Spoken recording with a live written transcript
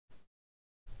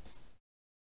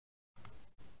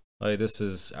Hi, this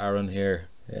is Aaron here.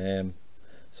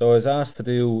 So I was asked to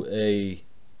do a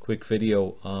quick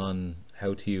video on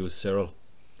how to use SIRIL.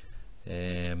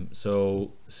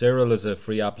 So SIRIL is a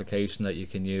free application that you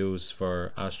can use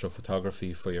for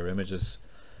astrophotography for your images,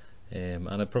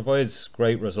 and it provides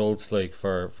great results like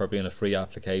for being a free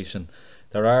application.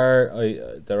 There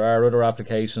are other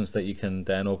applications that you can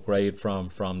then upgrade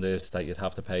from this that you'd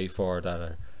have to pay for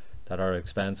that are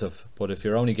expensive, but if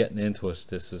you're only getting into it,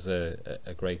 this is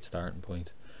a great starting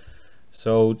point.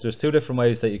 So there's two different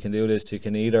ways that you can do this. You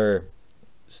can either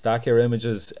stack your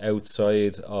images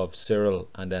outside of SIRIL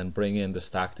and then bring in the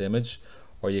stacked image,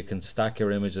 or you can stack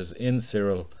your images in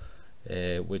SIRIL,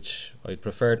 which I'd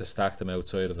prefer to stack them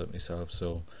outside of it myself.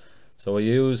 So I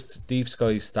used Deep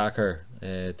Sky Stacker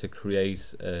to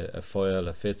create a file,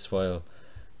 a FITS file,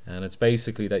 and it's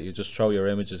basically that you just throw your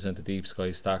images into Deep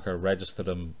Sky Stacker, register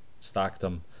them, stack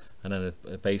them, and then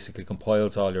it basically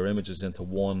compiles all your images into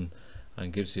one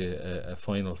and gives you a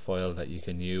final file that you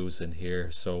can use in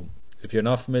here. So if you're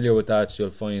not familiar with that,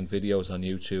 you'll find videos on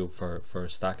YouTube for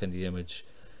stacking the image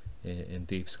in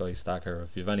Deep Sky Stacker.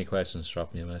 If you have any questions,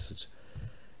 drop me a message.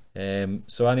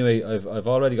 So anyway, I've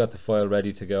already got the file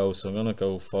ready to go, so I'm gonna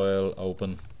go File,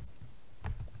 Open.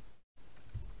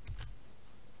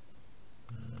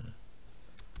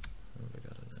 Where have I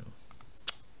got it now?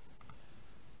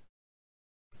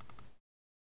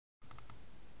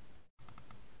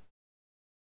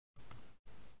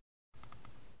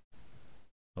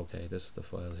 Okay, this is the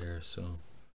file here. So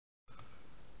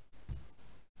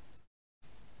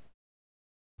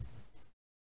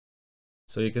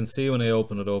you can see when I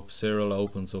open it up, SIRIL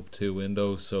opens up two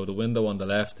windows. So the window on the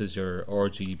left is your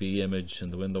RGB image,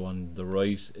 and the window on the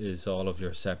right is all of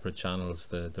your separate channels,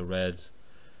 the red,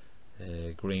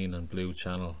 green and blue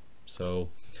channel. So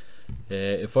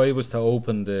if I was to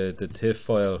open the TIFF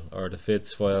file or the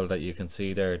FITS file that you can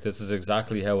see there, this is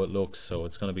exactly how it looks. So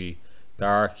it's going to be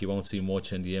dark, you won't see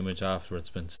much in the image after it's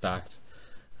been stacked,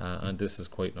 and this is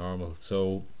quite normal.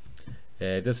 So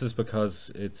this is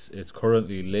because it's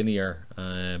currently linear,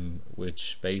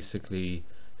 which basically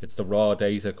it's the raw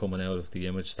data coming out of the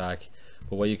image stack.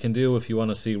 But what you can do if you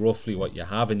want to see roughly what you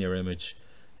have in your image,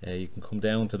 you can come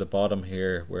down to the bottom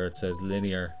here where it says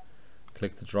linear,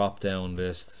 click the drop down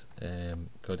list,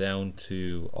 go down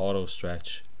to auto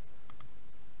stretch,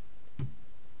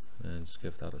 and just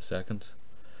give that a second.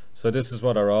 So this is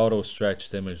what our auto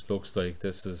stretched image looks like.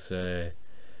 This is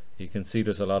you can see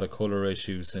there's a lot of color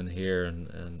issues in here,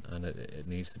 and it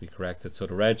needs to be corrected. So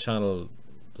the red channel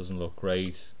doesn't look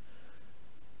great,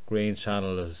 green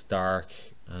channel is dark,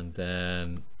 and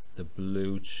then the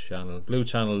blue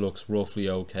channel looks roughly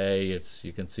okay.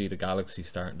 You can see the galaxy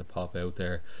starting to pop out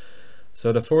there.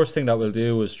 So the first thing that we'll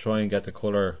do is try and get the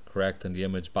color correct in the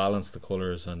image, balance the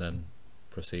colors, and then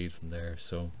proceed from there.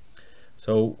 So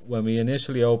when we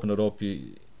initially open it up,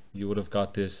 you would have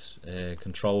got this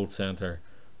control center,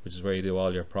 which is where you do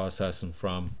all your processing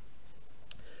from.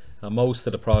 And most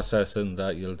of the processing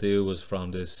that you'll do is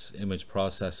from this image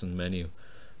processing menu.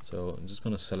 So I'm just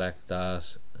going to select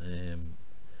that, and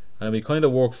we kind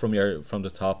of work from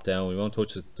the top down. We won't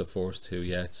touch the first two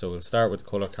yet. So we'll start with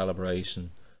color calibration.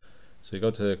 So you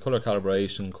go to color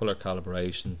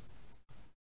calibration,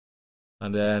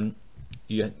 and then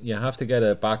you have to get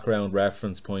a background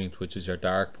reference point, which is your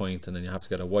dark point, and then you have to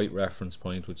get a white reference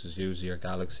point, which is usually your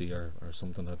galaxy or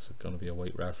something that's going to be a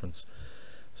white reference.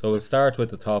 So we'll start with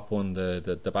the top one,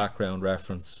 the background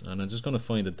reference, and I'm just going to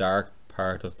find a dark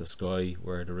part of the sky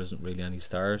where there isn't really any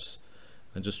stars,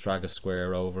 and just drag a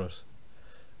square over it.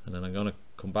 And then I'm going to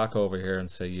come back over here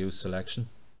and say use selection,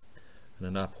 and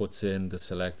then that puts in the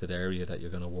selected area that you're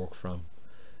going to work from.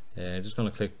 I'm just going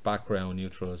to click background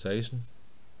neutralization,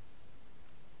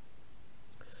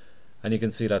 and you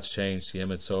can see that's changed the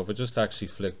image. So if I just actually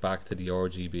flick back to the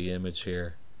RGB image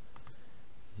here,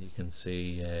 you can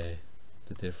see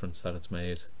the difference that it's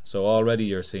made. So already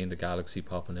you're seeing the galaxy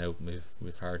popping out, and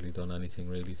we've hardly done anything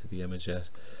really to the image yet.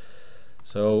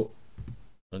 So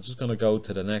I'm just going to go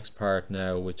to the next part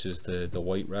now, which is the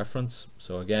white reference.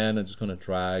 So again, I'm just going to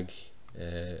drag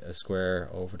a square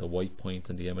over the white point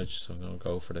in the image. So I'm going to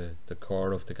go for the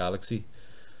core of the galaxy,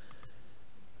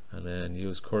 and then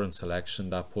use current selection.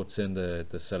 That puts in the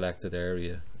selected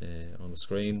area on the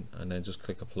screen, and then just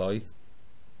click apply.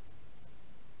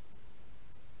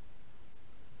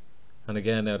 And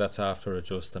again, now that's after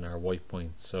adjusting our white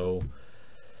point. So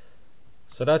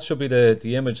that should be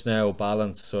the image now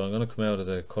balanced. So I'm going to come out of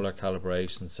the color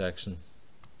calibration section.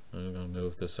 I'm going to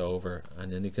move this over,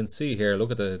 and then you can see here, look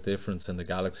at the difference in the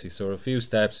galaxy. So a few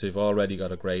steps, we've already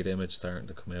got a great image starting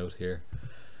to come out here.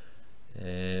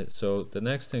 So the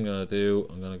next thing I'm going to do,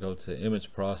 I'm going to go to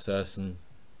image processing,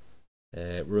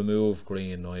 remove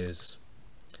green noise.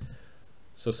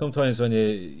 So sometimes when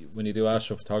you do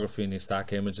astrophotography and you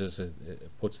stack images,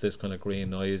 it puts this kind of green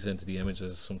noise into the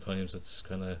images. Sometimes it's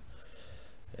kind of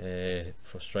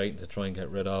frustrating to try and get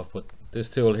rid of, but this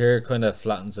tool here kind of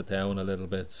flattens it down a little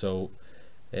bit. So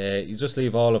you just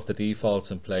leave all of the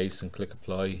defaults in place and click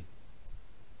apply.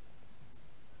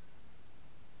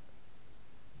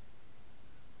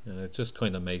 And it just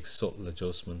kind of makes subtle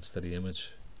adjustments to the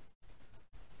image.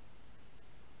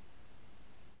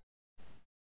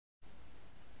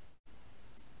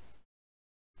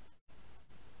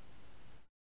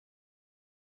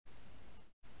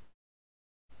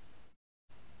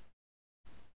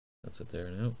 That's it there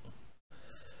now.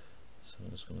 So I'm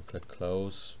just going to click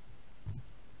close,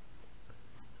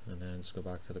 and then just go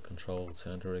back to the control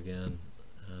center again.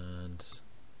 And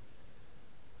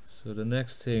so the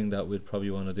next thing that we'd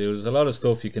probably want to do, there's a lot of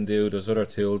stuff you can do. There's other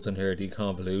tools in here.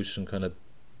 Deconvolution kind of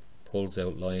pulls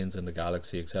out lines in the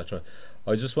galaxy, etc.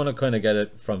 I just want to kind of get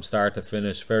it from start to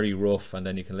finish, very rough, and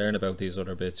then you can learn about these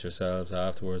other bits yourselves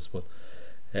afterwards. But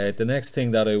the next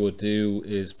thing that I would do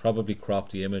is probably crop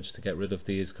the image to get rid of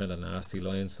these kind of nasty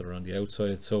lines that are on the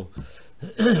outside. So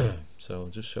so I'll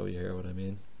just show you here what I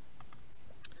mean.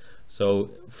 So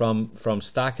from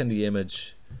stacking the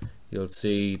image, you'll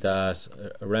see that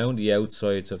around the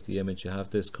outsides of the image you have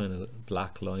this kind of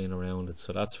black line around it.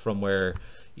 So that's from where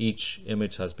each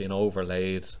image has been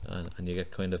overlaid, and you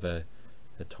get kind of a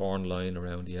torn line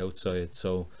around the outside.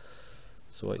 So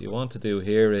what you want to do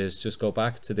here is just go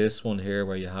back to this one here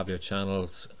where you have your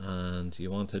channels, and you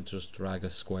want to just drag a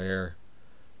square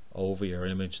over your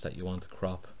image that you want to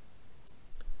crop.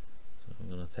 So I'm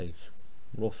going to take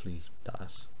roughly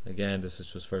that. Again, this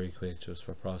is just very quick, just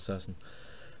for processing.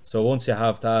 So once you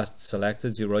have that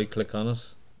selected, you right click on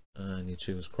it and you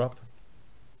choose crop,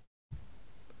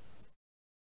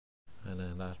 and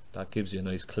then that gives you a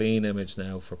nice clean image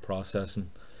now for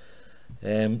processing.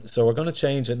 So we're going to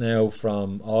change it now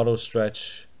from auto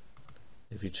stretch.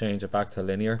 If you change it back to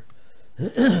linear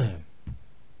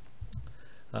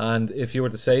and if you were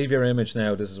to save your image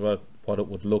now, this is what it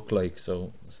would look like.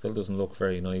 So it still doesn't look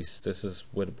very nice. This is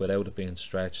without it being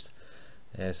stretched.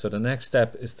 So the next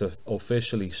step is to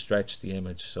officially stretch the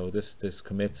image. So this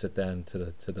commits it then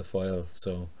to the file.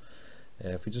 So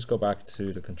if we just go back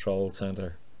to the control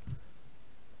center,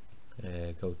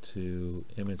 go to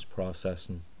image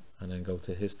processing, and then go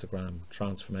to histogram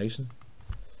transformation.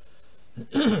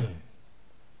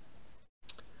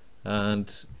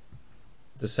 And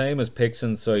the same as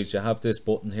PixInsight, you have this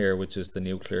button here, which is the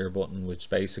nuclear button,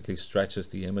 which basically stretches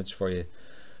the image for you.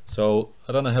 So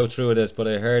I don't know how true it is, but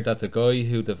I heard that the guy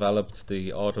who developed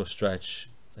the auto stretch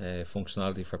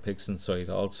functionality for PixInsight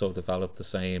also developed the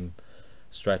same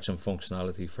stretching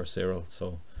functionality for SIRIL.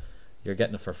 So you're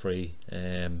getting it for free.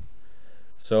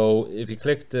 So if you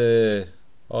click the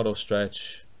auto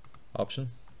stretch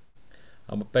option,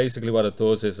 and basically what it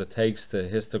does is it takes the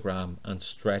histogram and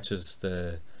stretches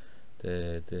the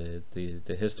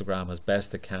histogram as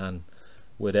best it can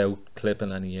without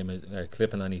clipping any image or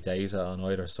clipping any data on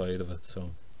either side of it.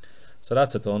 So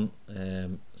that's it done.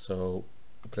 So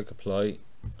click apply,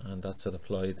 and that's it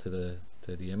applied to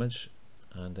the image,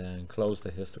 and then close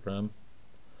the histogram.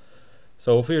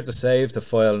 So if we were to save the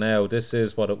file now, this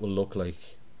is what it will look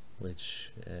like,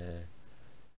 which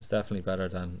it's definitely better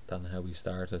than how we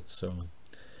started. So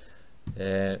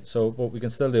but we can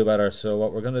still do better. So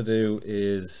what we're going to do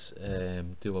is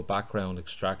do a background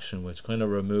extraction, which kind of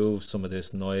removes some of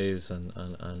this noise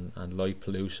and light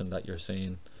pollution that you're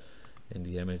seeing in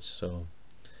the image. So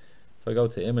if I go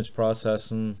to image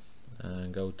processing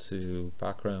and go to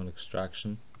background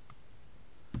extraction,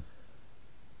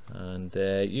 and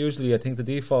usually I think the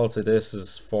default to this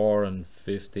is 4 and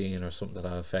 15 or something to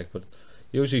that effect, but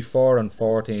usually 4 and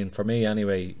 14 for me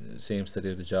anyway seems to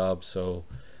do the job. So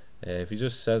if you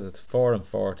just set it to 4 and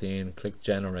 14, click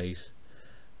generate,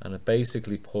 and it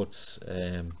basically puts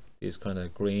these kind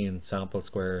of green sample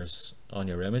squares on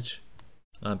your image.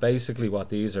 And basically what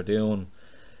these are doing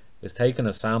is taking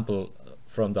a sample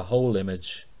from the whole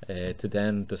image to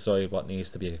then decide what needs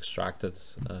to be extracted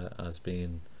as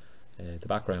being the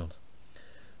background.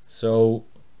 So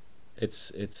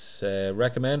it's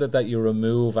recommended that you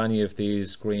remove any of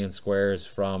these green squares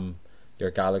from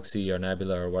your galaxy or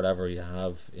nebula or whatever you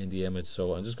have in the image.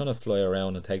 So I'm just going to fly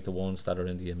around and take the ones that are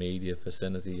in the immediate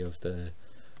vicinity of the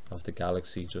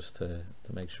galaxy, just to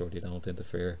make sure they don't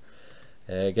interfere.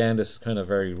 Again, this is kind of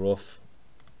very rough.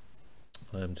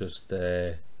 I'm just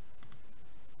going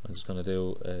to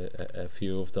do a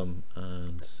few of them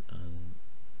and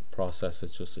process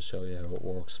it just to show you how it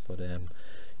works. But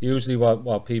usually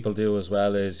what people do as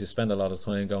well is you spend a lot of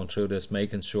time going through this,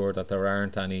 making sure that there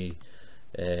aren't any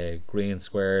green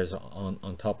squares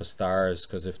on top of stars,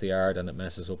 because if they are, then it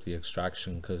messes up the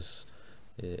extraction, because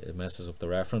it messes up the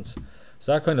reference.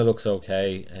 So that kind of looks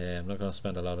okay. I'm not going to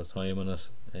spend a lot of time on it.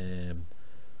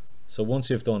 So once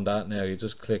you've done that, now you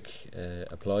just click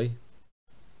apply,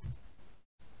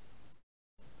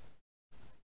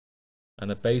 and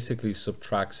it basically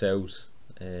subtracts out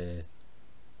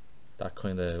that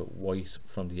kind of white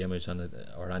from the image, and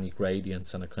or any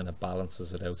gradients, and it kind of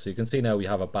balances it out. So you can see now we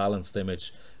have a balanced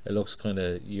image. It looks kind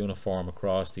of uniform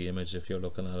across the image. If you're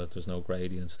looking at it, there's no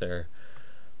gradients there.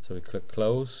 So we click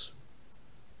close,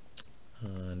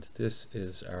 and this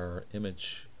is our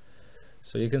image.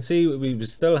 So you can see we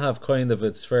still have kind of,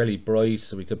 it's fairly bright,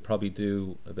 so we could probably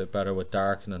do a bit better with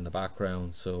darkening the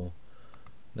background. So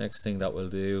next thing that we'll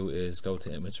do is go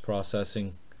to image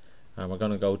processing, and we're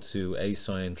going to go to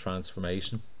assign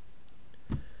transformation,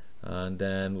 and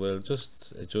then we'll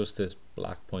just adjust this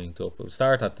black point up. We'll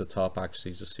start at the top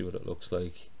actually, just see what it looks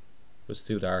like. If it's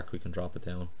too dark, we can drop it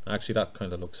down. Actually, that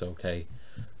kind of looks okay,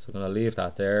 so we're going to leave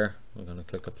that there. We're going to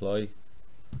click apply,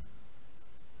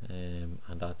 and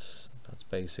that's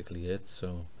basically it.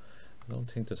 So I don't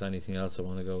think there's anything else I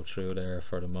want to go through there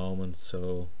for the moment.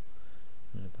 So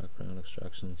background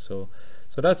extraction, so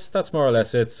that's more or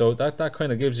less it. So that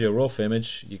kind of gives you a rough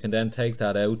image. You can then take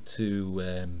that out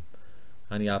to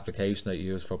any application that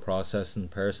you use for processing.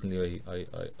 Personally,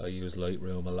 I use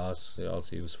Lightroom a lot. I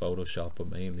also use Photoshop, but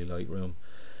mainly Lightroom.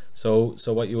 So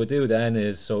what you would do then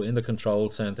is, so in the control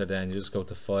center, then you just go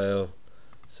to File,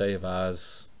 Save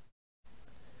As,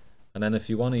 and then if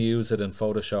you want to use it in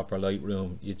Photoshop or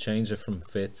Lightroom, you change it from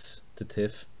fits to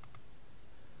TIFF.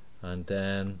 And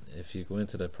then if you go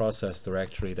into the process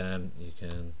directory, then you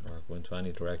can, or go into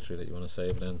any directory that you want to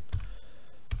save it in.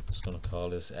 I'm just going to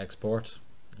call this export,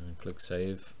 and click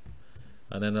save.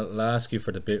 And then it'll ask you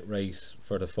for the bit rate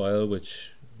for the file,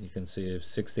 which you can see if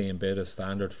 16-bit is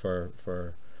standard for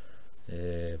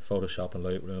Photoshop and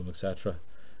Lightroom, etc.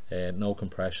 No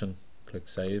compression. Click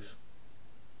save.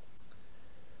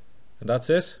 And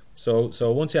that's it. So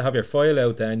once you have your file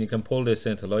out, then you can pull this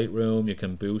into Lightroom. You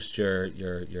can boost your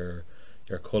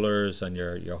colors and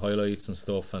your highlights and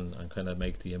stuff, and kind of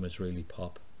make the image really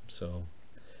pop. So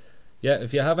yeah,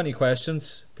 if you have any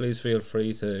questions, please feel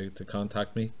free to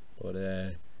contact me. But yeah,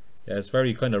 it's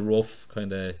very kind of rough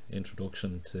kind of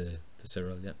introduction to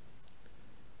SIRIL. Yeah.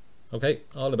 Okay,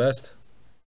 all the best.